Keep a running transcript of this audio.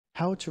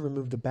How to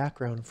remove the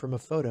background from a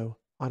photo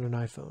on an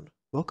iPhone.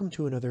 Welcome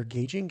to another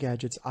Gauging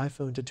Gadgets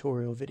iPhone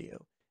tutorial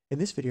video. In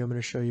this video, I'm going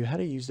to show you how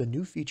to use the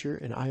new feature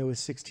in iOS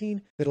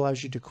 16 that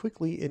allows you to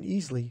quickly and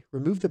easily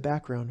remove the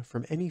background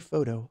from any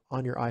photo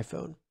on your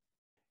iPhone.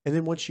 And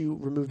then once you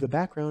remove the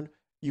background,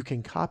 you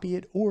can copy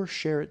it or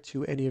share it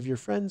to any of your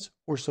friends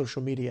or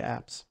social media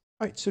apps.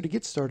 All right, so to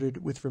get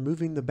started with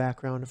removing the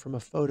background from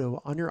a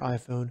photo on your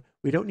iPhone,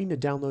 we don't need to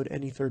download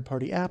any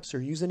third-party apps or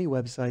use any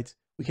websites.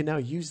 We can now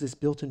use this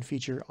built-in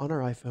feature on our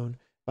iPhone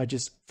by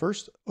just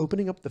first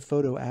opening up the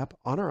photo app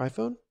on our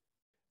iPhone.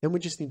 Then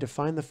we just need to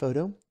find the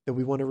photo that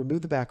we want to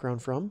remove the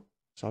background from.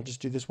 So I'll just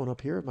do this one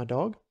up here of my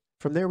dog.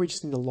 From there, we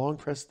just need to long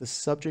press the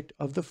subject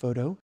of the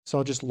photo. So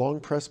I'll just long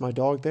press my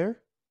dog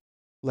there,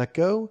 let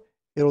go.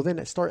 It'll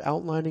then start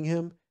outlining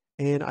him,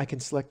 and I can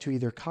select to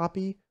either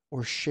copy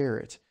or share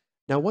it.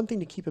 Now, one thing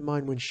to keep in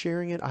mind when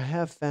sharing it, I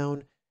have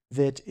found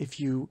that if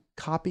you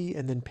copy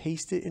and then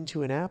paste it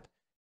into an app,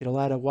 it'll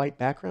add a white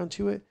background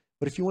to it.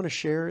 But if you want to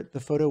share the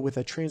photo with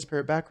a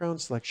transparent background,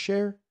 select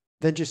share,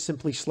 then just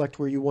simply select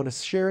where you want to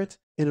share it,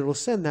 and it'll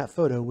send that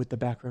photo with the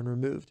background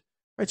removed.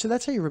 All right, so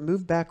that's how you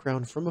remove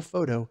background from a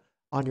photo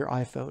on your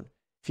iPhone.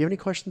 If you have any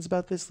questions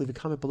about this, leave a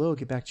comment below. I'll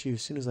get back to you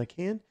as soon as I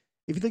can.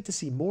 If you'd like to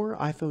see more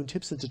iPhone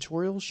tips and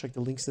tutorials, check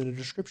the links in the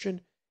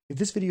description. If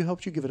this video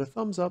helped you, give it a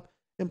thumbs up,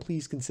 and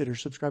please consider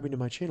subscribing to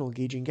my channel,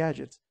 Gauging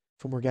Gadgets,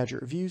 for more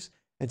gadget reviews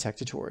and tech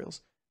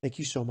tutorials. Thank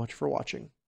you so much for watching.